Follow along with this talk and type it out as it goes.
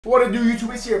What it do,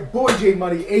 YouTube? It's your boy J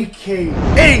Money,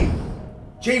 aka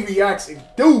J Reacts. And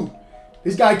dude,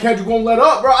 this guy Kendrick won't let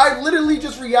up, bro. I literally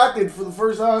just reacted for the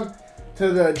first time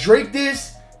to the Drake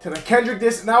diss, to the Kendrick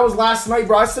diss, and that was last night,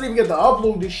 bro. I still didn't even get to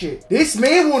upload this shit. This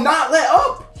man will not let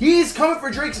up. He's coming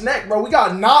for Drake's neck, bro. We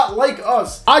got Not Like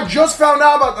Us. I just found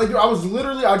out about, like,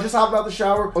 I just hopped out the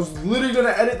shower. I was literally gonna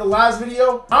edit the last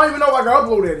video. I don't even know if I can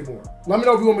upload it anymore. Let me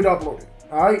know if you want me to upload it.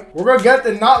 Alright, we're gonna get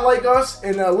the Not Like Us,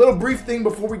 and a little brief thing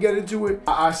before we get into it.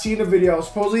 I seen the video.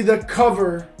 Supposedly the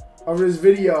cover of this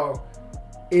video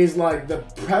is like the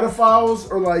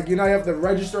pedophiles, or like, you know, you have to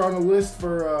register on the list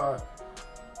for,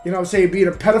 you know, say being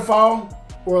a pedophile,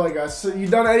 or like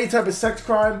you've done any type of sex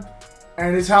crime,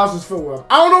 and his house is filled with them.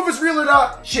 I don't know if it's real or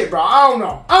not. Shit, bro, I don't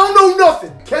know. I don't know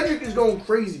nothing. Kendrick is going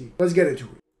crazy. Let's get into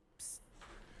it.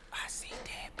 I see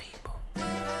dead people.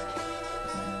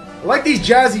 I like these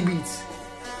jazzy beats.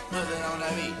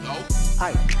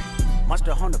 Aye,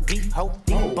 monster on the beat, ho,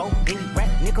 Debo, any rat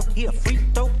nigga, he a free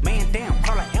throw, man down,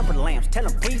 call her Amber Lambs, tell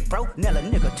him breathe, bro, nail a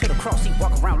nigga to the cross, he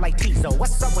walk around like Tizo.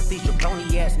 What's up with these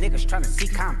jabroni ass niggas trying to see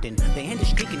Compton? The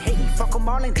industry can hate me, fuck them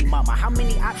all in the mama. How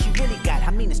many options you really got?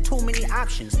 I mean, it's too many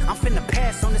options. I'm finna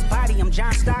pass on this body, I'm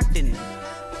John Stockton.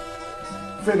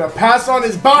 Finna pass on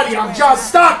his body, I'm John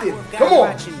Stockton. Come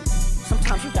on.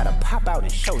 Sometimes you gotta pop out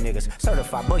and show niggas.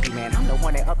 Certified boogeyman, I'm the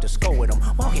one that up to score with him.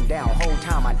 Walk him down whole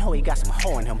time, I know he got some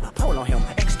hoe in him. Pole on him,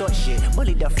 extort shit,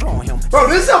 bully the flow on him. Bro,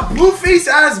 this is a Blueface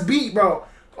ass beat, bro.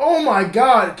 Oh my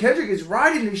god, Kendrick is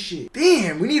riding this shit.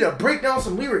 Damn, we need to break down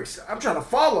some lyrics. I'm trying to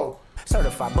follow.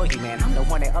 Certified boogeyman, I'm the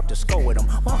one that up to score with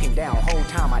him. Walk him down whole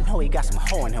time, I know he got some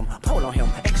hoe in him. Pole on him,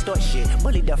 extort shit,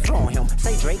 bully the flow on him.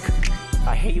 Say Drake,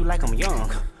 I hear you like I'm young.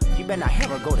 You better not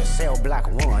ever go to cell block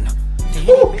 1. To any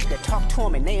bitch that talk to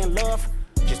him and they in love,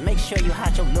 just make sure you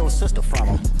hide your little sister from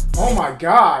him. Oh my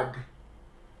god.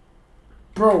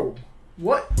 Bro,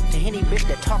 what? To any bitch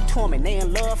that talk to him and they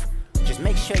in love, just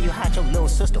make sure you hide your little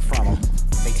sister from him.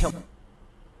 They tell me.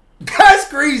 That's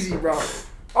crazy, bro.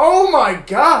 Oh my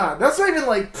god. That's not even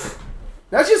like,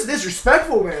 that's just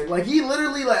disrespectful, man. Like, he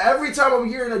literally, like, every time I'm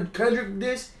hearing a Kendrick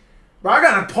diss, bro, I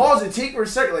gotta pause and take for a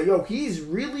second. Like, yo, he's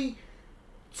really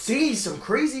saying some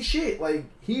crazy shit. Like,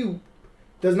 he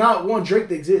does not want Drake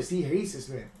to exist. He hates this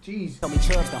man. Jeez. Tell me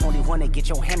Chubb's the only one that get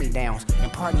your hand-me-downs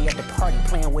and party at the party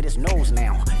playing with his nose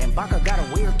now. And Baca got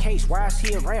a weird case. Why is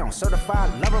he around?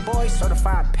 Certified lover boys,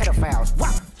 certified pedophiles.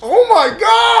 Wow. Oh my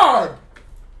god.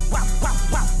 Wow, wow,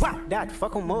 wow, wow. That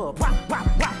fuck him up. Wow, wow,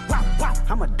 wow, wow, wow.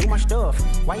 I'ma do my stuff.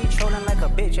 Why you trolling like a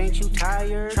bitch? Ain't you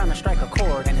tired? Trying to strike a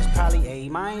chord and it's probably A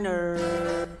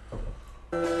minor.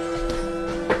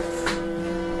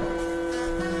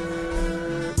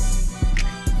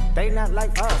 They not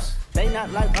like us. They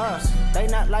not like us. They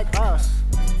not like us.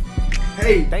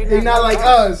 Hey, they not like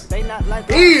us. They not like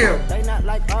Damn. us. They not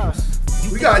like us.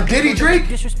 We got Diddy Drake.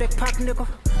 Disrespect Pop, nigga.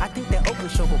 I think that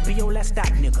Oakland show will be your last stop,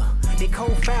 nigga. They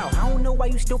cold foul. I don't know why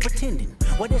you still pretending.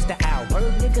 What is the owl?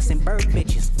 Bird niggas and bird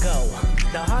bitches. Go.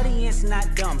 The audience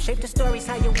not dumb. Shape the stories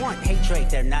how you want. Hey Drake,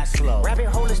 they're not slow. Rabbit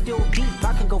hole is still deep.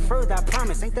 I can go further, I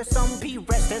promise. Ain't there some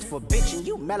P-rest that's for bitching?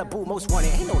 You Malibu most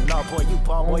wanted. Ain't no love boy, you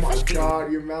ball boy. Oh my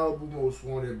god, you're Malibu most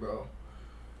wanted, bro.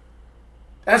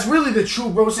 That's really the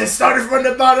truth, bro. Said started from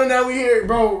the bottom, now we here,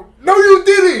 bro. No, you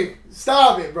didn't.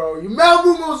 Stop it, bro. You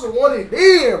Malibu most wanted.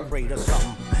 Damn. Or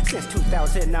something. Since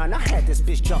 2009, I had this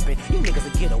bitch jumping. You niggas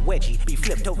will get a wedgie, be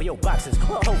flipped over your boxes,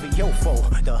 or over your foe.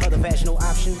 The other vaginal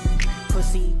option,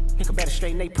 pussy, nigga better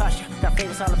straighten they posture. Got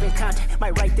famous all up in content,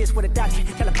 might write this with a doctor.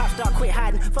 Tell a pop star quit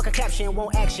hiding, fuck a caption,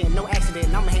 won't action, no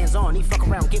accident. I'm hands on, he fuck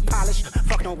around, get polished.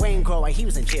 Fucking on Wayne Grower, he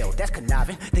was in jail, that's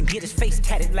conniving. Then get his face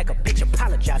tatted like a bitch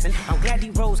apologizing. I'm glad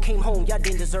D-Rose came home, y'all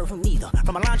didn't deserve him neither.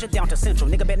 From Alondra down to Central,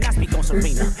 nigga better not speak on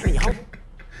Serena. And your home.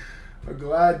 I'm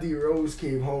glad D Rose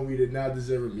came home. He did not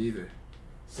deserve him either.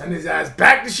 Send his ass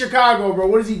back to Chicago, bro.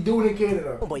 What is he doing in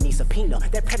Canada? Boy needs subpoena.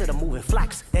 That predator moving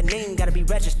flocks. That name gotta be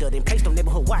registered and placed on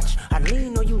neighborhood watch. I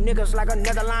lean on you niggas like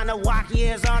another line of walk.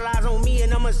 Yeah, it's all eyes on me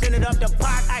and I'ma send it up the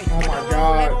pot. Ay, oh my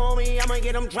god. On me, I'ma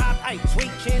get them dropped. Ay,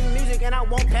 sweet chin music and I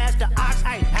won't pass the ox.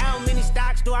 Ay, how many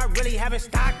stocks do I really have in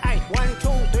stock? Ay,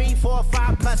 1, 2, 3, 4,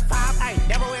 5 plus 5. Ay,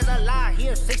 devil is a lie.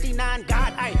 Here 69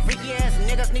 God. Ay, freaky ass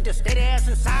niggas need to stay their ass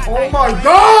inside. Oh my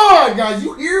god, guys.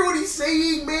 You hear what he's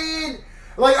saying, man?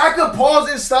 Like, I could pause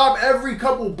and stop every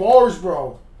couple bars,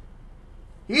 bro.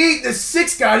 He ain't the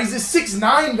 6 guy, he's the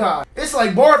 6'9" guy. It's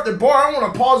like bar after bar. I don't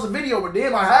want to pause the video, but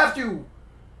damn, I have to.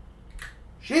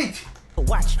 Shit.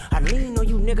 watch. I lean on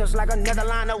you niggas like another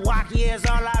line of walk. Yeah, it's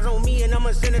all eyes on me and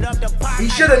I'ma send it up the pot. He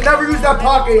should have never used that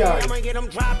pocket eye. I'ma get them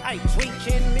drop, ayy. Sweet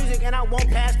chin music and I won't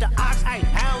pass the ox, ayy.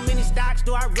 How many stocks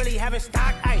do I really have in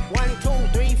stock, ayy?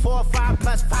 1, 2, 3, 4, 5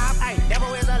 plus 5, ayy.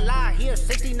 Devil is a lie, here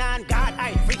 69 God,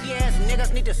 ayy. Freaky ass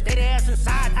niggas need to stay their ass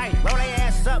inside, ayy. Roll their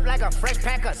ass up like a fresh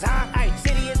pack of Zod, ayy.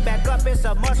 City is back up, it's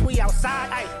a must, we outside,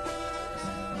 ayy.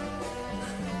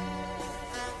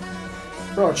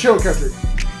 Bro, chill, Kendrick.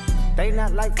 They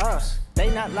not like us, they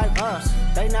not like us,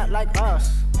 they not like us.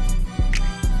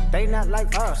 They not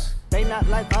like us, they not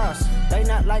like us, they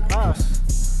not like us.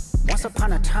 Once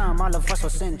upon a time, all of us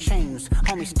was in chains.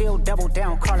 Homie still double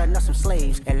down, calling us some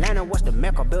slaves. Atlanta was the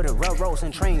mecca, building railroads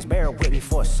and trains. Bear with me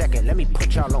for a second, let me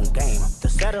put y'all on game. The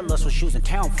settlers was using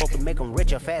town folk to make them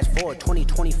richer. Fast forward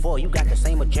 2024, you got the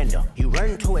same agenda. You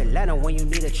run to Atlanta when you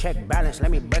need a check balance.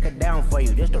 Let me break it down for you,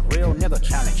 this the real nigga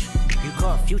challenge. You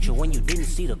caught Future when you didn't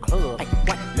see the club. Like,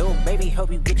 what, little baby,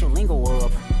 help you get your lingo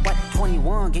up. What,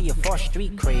 21, get your first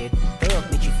street cred.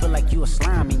 Thug make you feel like you a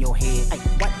slime in your head. Like,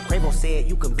 what, Quavo said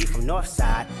you can be from North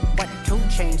Side. What, 2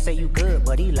 Chainz say you good,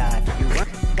 but he lied. You run,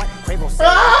 what, Quavo said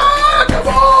come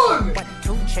on! What,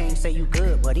 2 Chainz say you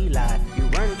good, but he lied. You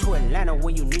run to Atlanta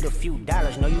when you need a few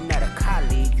dollars. No, you're not a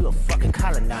colleague, you a fucking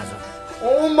colonizer.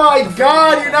 Oh my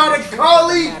God, you're not a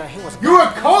colleague, you're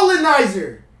a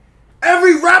colonizer.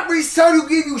 Every rapper he's telling you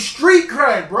give you street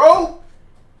cred, bro.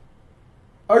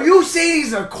 Are you saying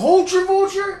he's a culture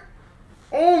vulture?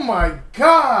 Oh my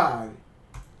God.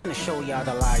 I'm gonna show y'all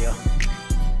the liar.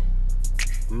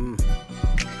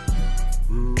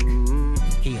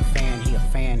 He a fan, he a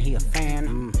fan, he a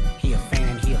fan. He a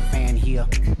fan, he a fan, he a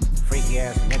freaky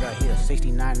ass nigga, he a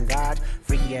 69 God.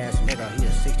 Freaky ass nigga, he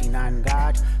a 69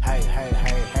 God. Hey, hey,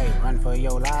 hey, hey, run for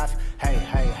your life. Hey,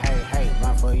 hey, hey, hey,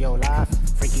 run for your life.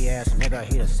 Freaky ass nigga,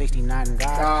 he a 69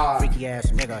 God. Freaky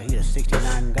ass nigga, he a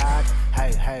 69 God.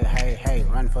 Hey, hey, hey, hey,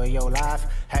 run for your life.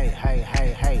 Hey, hey,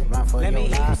 hey, hey, run for your life. Let me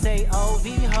hear you say OV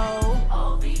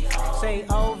ho. Say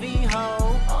OV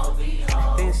ho.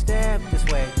 Then step this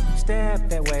way, step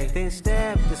that way. Then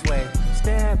step this way,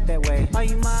 step that way. Are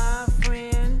you my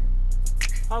friend?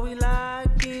 Are we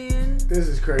locked in? This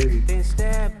is crazy. Then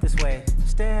step this way,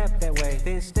 step that way.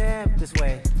 Then step this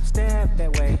way, step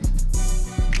that way.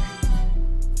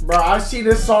 Bro, I see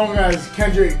this song as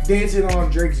Kendrick dancing on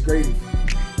Drake's grave.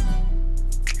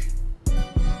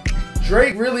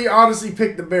 Drake really honestly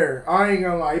picked the bear. I ain't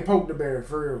gonna lie, he poked the bear,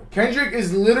 for real. Kendrick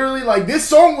is literally like, this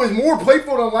song was more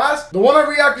playful than last. The one I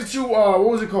reacted to, what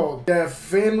was it called? The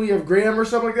Family of Graham or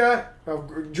something like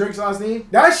that? Drake's last name.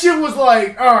 That shit was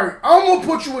like, alright, I'm gonna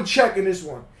put you in check in this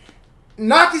one.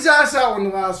 Knocked his ass out in the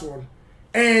last one.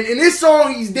 And in this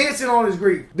song, he's dancing on his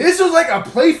grave. This was like a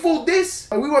playful diss.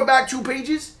 Like, we went back 2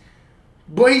 pages.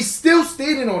 But he's still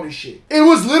standing on this shit. It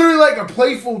was literally like a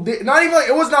playful diss. Not even like,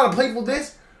 it was not a playful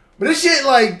diss. But this shit,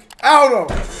 like, I don't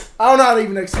know. I don't know how to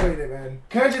even explain it, man.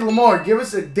 Kendrick Lamar, give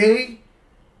us a day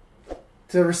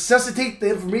to resuscitate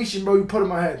the information, bro, you put in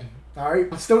my head. Alright?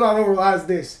 I'm still not over last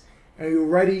diss. And you're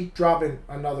ready dropping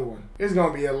another one. It's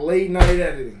gonna be a late night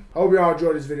editing. Hope y'all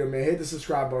enjoyed this video, man. Hit the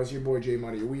subscribe button. It's your boy J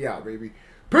Money. We out, baby.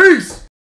 Peace!